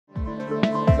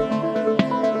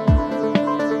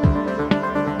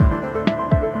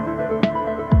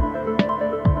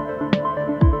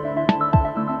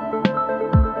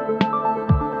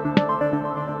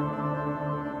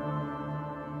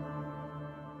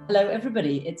Hello,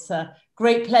 everybody. It's a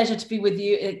great pleasure to be with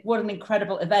you. What an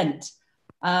incredible event.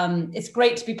 It's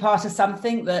great to be part of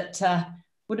something that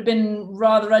would have been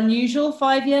rather unusual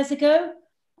 5 years ago,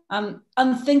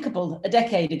 unthinkable a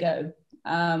decade ago.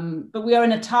 But we are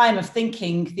in a time of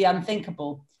thinking the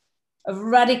unthinkable, of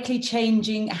radically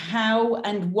changing how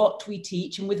and what we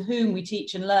teach and with whom we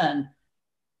teach and learn.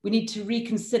 We need to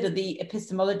reconsider the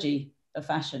epistemology of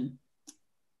fashion.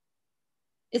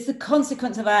 It's the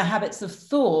consequence of our habits of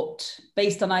thought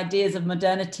based on ideas of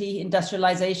modernity,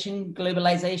 industrialization,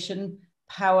 globalization,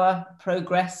 power,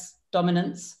 progress,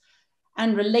 dominance,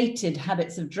 and related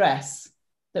habits of dress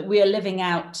that we are living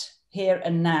out here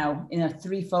and now in a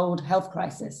threefold health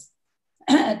crisis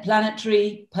at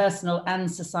planetary, personal,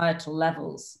 and societal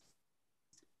levels.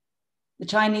 The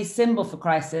Chinese symbol for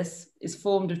crisis is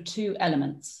formed of two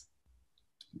elements: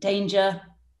 danger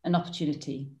and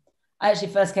opportunity. I actually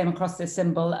first came across this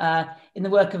symbol in the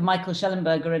work of Michael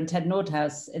Schellenberger and Ted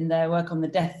Nordhaus in their work on the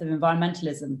death of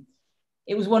environmentalism.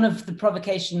 It was one of the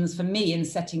provocations for me in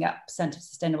setting up Centre for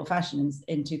Sustainable Fashion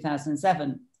in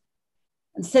 2007.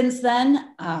 And since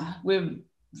then, we're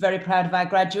very proud of our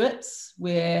graduates.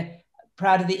 We're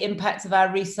proud of the impacts of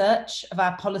our research, of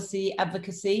our policy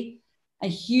advocacy,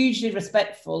 and hugely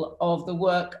respectful of the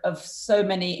work of so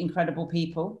many incredible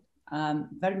people,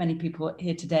 very many people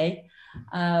here today.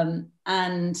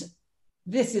 And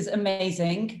this is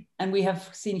amazing, and we have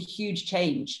seen huge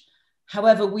change.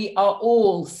 However, we are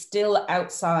all still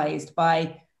outsized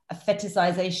by a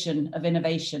fetishization of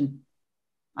innovation,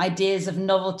 ideas of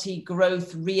novelty,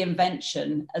 growth,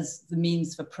 reinvention as the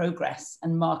means for progress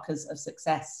and markers of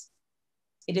success.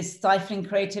 It is stifling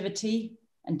creativity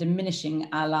and diminishing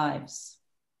our lives.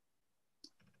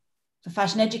 For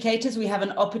fashion educators, we have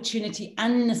an opportunity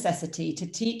and necessity to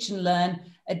teach and learn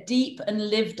a deep and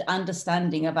lived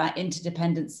understanding of our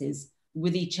interdependencies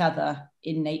with each other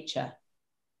in nature.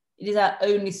 It is our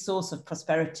only source of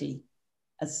prosperity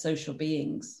as social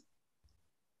beings.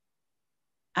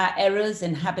 Our errors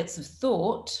in habits of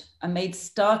thought are made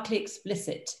starkly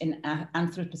explicit in our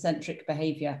anthropocentric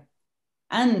behavior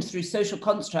and through social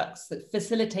constructs that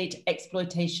facilitate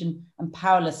exploitation and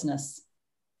powerlessness.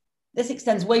 This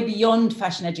extends way beyond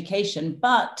fashion education,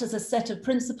 but as a set of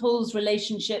principles,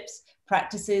 relationships,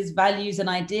 practices, values, and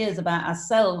ideas about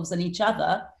ourselves and each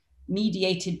other,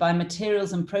 mediated by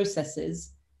materials and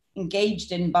processes,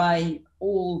 engaged in by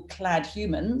all clad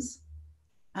humans,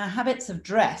 our habits of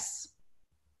dress,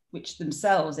 which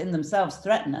in themselves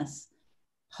threaten us,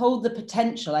 hold the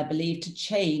potential, I believe, to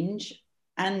change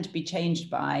and be changed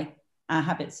by our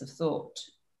habits of thought.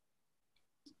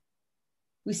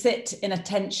 We sit in a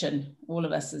tension, all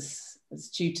of us as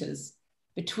tutors,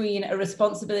 between a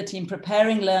responsibility in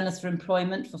preparing learners for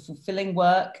employment, for fulfilling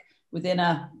work within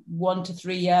a 1 to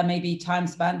 3 year, maybe time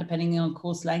span, depending on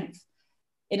course length,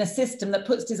 in a system that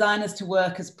puts designers to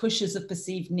work as pushers of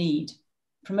perceived need,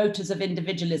 promoters of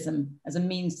individualism as a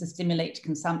means to stimulate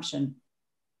consumption.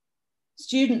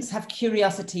 Students have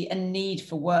curiosity and need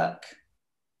for work.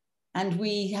 And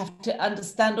we have to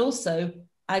understand also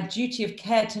our duty of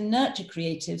care to nurture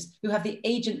creatives who have the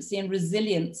agency and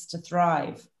resilience to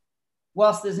thrive.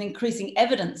 Whilst there's an increasing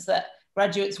evidence that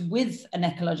graduates with an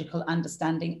ecological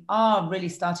understanding are really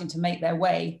starting to make their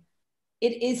way,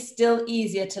 it is still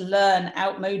easier to learn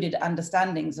outmoded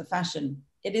understandings of fashion.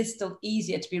 It is still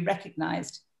easier to be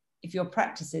recognized if your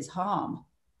practices harm.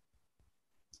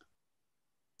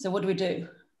 So what do we do?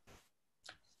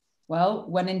 Well,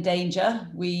 when in danger,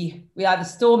 we either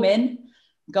storm in,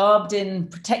 garbed in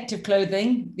protective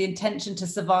clothing, the intention to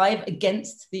survive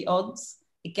against the odds,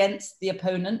 against the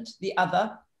opponent, the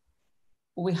other,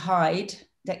 or we hide,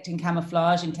 decked in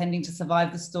camouflage, intending to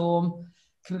survive the storm,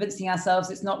 convincing ourselves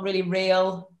it's not really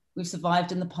real, we've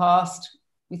survived in the past,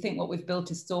 we think what we've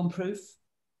built is stormproof.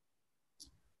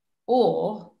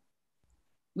 Or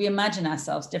we imagine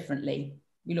ourselves differently.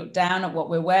 We look down at what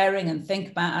we're wearing and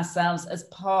think about ourselves as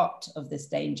part of this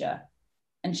danger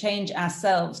and change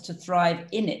ourselves to thrive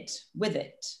in it, with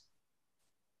it.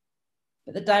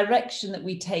 But the direction that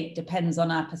we take depends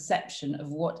on our perception of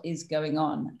what is going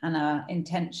on and our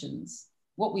intentions,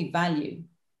 what we value.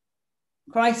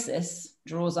 Crisis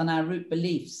draws on our root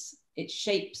beliefs. It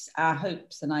shapes our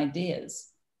hopes and ideas.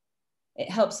 It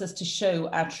helps us to show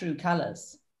our true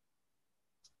colors.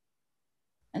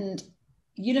 And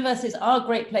universities are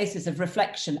great places of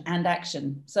reflection and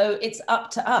action. So it's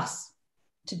up to us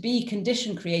to be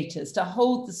condition creators, to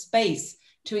hold the space,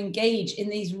 to engage in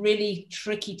these really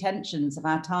tricky tensions of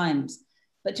our times,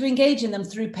 but to engage in them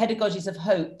through pedagogies of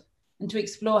hope and to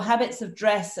explore habits of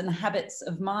dress and habits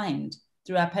of mind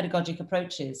through our pedagogic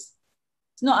approaches.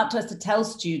 It's not up to us to tell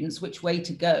students which way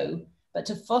to go, but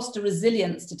to foster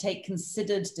resilience to take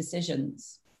considered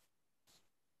decisions.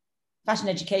 Fashion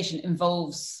education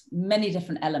involves many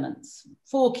different elements.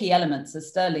 4 key elements, as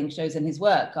Sterling shows in his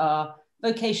work, are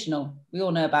vocational. We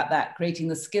all know about that, creating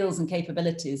the skills and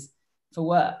capabilities for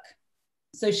work.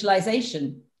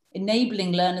 Socialization,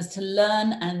 enabling learners to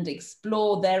learn and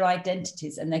explore their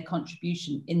identities and their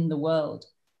contribution in the world.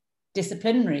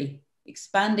 Disciplinary,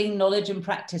 expanding knowledge and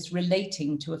practice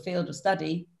relating to a field of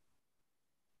study,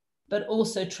 but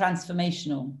also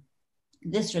transformational.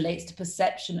 This relates to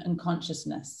perception and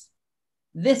consciousness.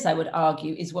 This, I would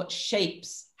argue, is what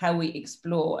shapes how we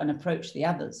explore and approach the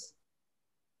others.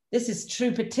 This is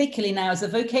true particularly now as a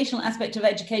vocational aspect of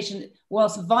education,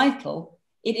 whilst vital,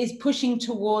 it is pushing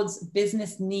towards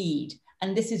business need,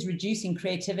 and this is reducing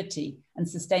creativity and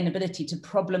sustainability to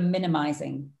problem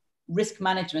minimizing, risk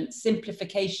management,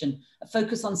 simplification, a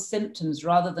focus on symptoms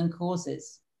rather than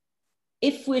causes.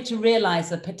 If we're to realize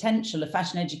the potential of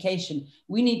fashion education,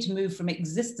 we need to move from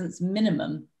existence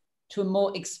minimum to a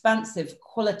more expansive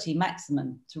quality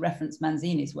maximum, to reference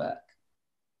Manzini's work.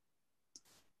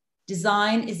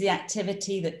 Design is the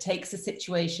activity that takes a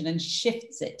situation and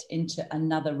shifts it into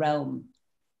another realm.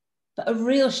 But a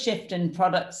real shift in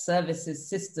products, services,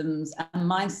 systems, and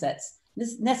mindsets,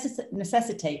 this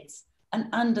necessitates an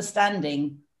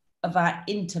understanding of our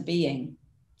interbeing,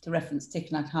 to reference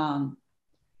Thich Nhat Hanh.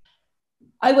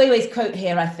 Ai Weiwei's quote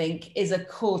here, I think, is a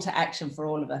call to action for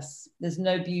all of us. There's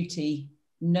no beauty,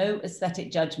 no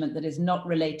aesthetic judgment that is not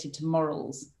related to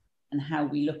morals and how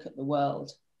we look at the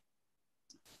world.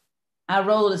 Our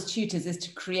role as tutors is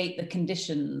to create the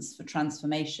conditions for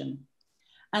transformation.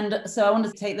 And so I want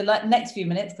to take the next few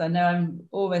minutes, because I know I'm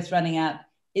almost running out,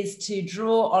 is to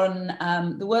draw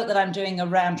on the work that I'm doing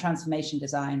around transformation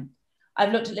design.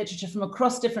 I've looked at literature from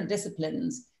across different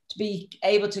disciplines to be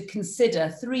able to consider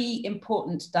 3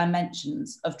 important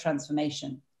dimensions of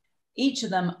transformation. Each of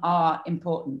them are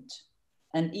important,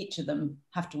 and each of them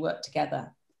have to work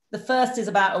together. The first is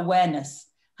about awareness,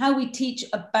 how we teach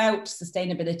about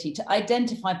sustainability, to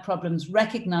identify problems,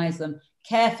 recognize them,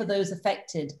 care for those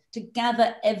affected, to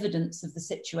gather evidence of the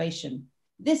situation.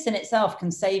 This in itself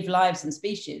can save lives and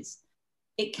species.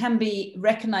 It can be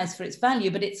recognized for its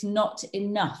value, but it's not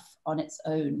enough on its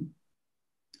own.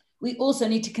 We also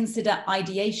need to consider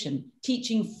ideation,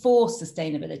 teaching for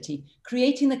sustainability,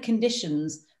 creating the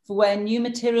conditions for where new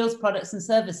materials, products, and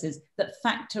services that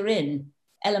factor in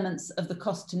elements of the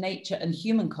cost to nature and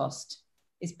human cost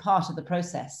is part of the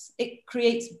process. It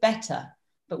creates better,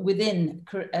 but within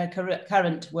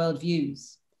current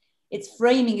worldviews. Its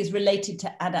framing is related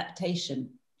to adaptation.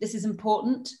 This is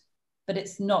important, but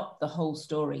it's not the whole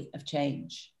story of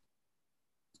change.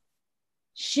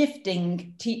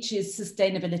 Shifting teaches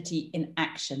sustainability in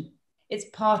action. It's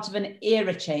part of an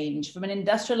era change from an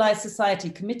industrialized society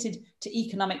committed to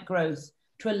economic growth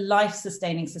to a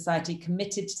life-sustaining society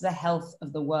committed to the health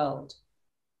of the world.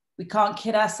 We can't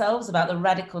kid ourselves about the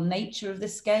radical nature of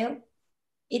this scale.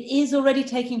 It is already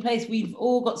taking place. We've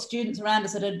all got students around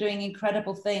us that are doing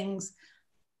incredible things.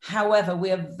 However,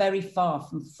 we are very far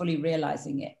from fully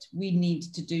realizing it. We need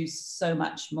to do so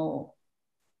much more.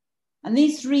 And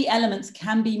these 3 elements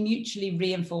can be mutually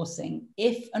reinforcing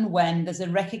if and when there's a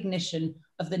recognition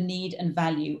of the need and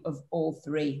value of all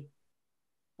 3.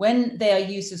 When they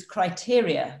are used as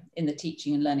criteria in the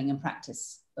teaching and learning and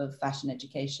practice of fashion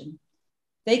education,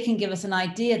 they can give us an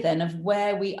idea then of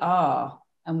where we are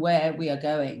and where we are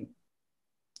going.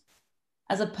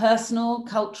 As a personal,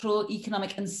 cultural,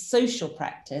 economic, and social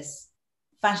practice,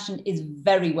 fashion is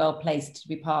very well placed to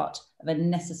be part of a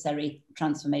necessary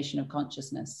transformation of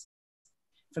consciousness,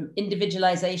 from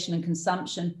individualization and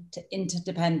consumption to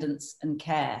interdependence and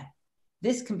care.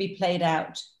 This can be played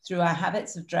out through our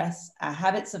habits of dress, our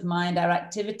habits of mind, our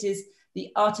activities,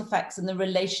 the artifacts and the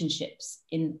relationships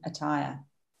in attire.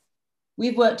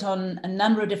 We've worked on a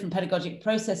number of different pedagogic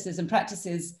processes and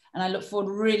practices, and I look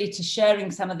forward really to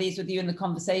sharing some of these with you in the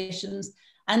conversations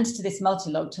and to this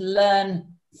multilogue to learn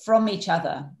from each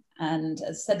other. And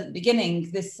as I said at the beginning,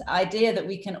 this idea that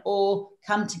we can all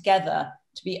come together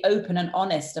to be open and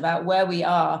honest about where we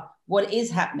are, what is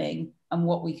happening, and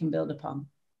what we can build upon.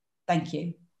 Thank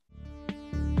you.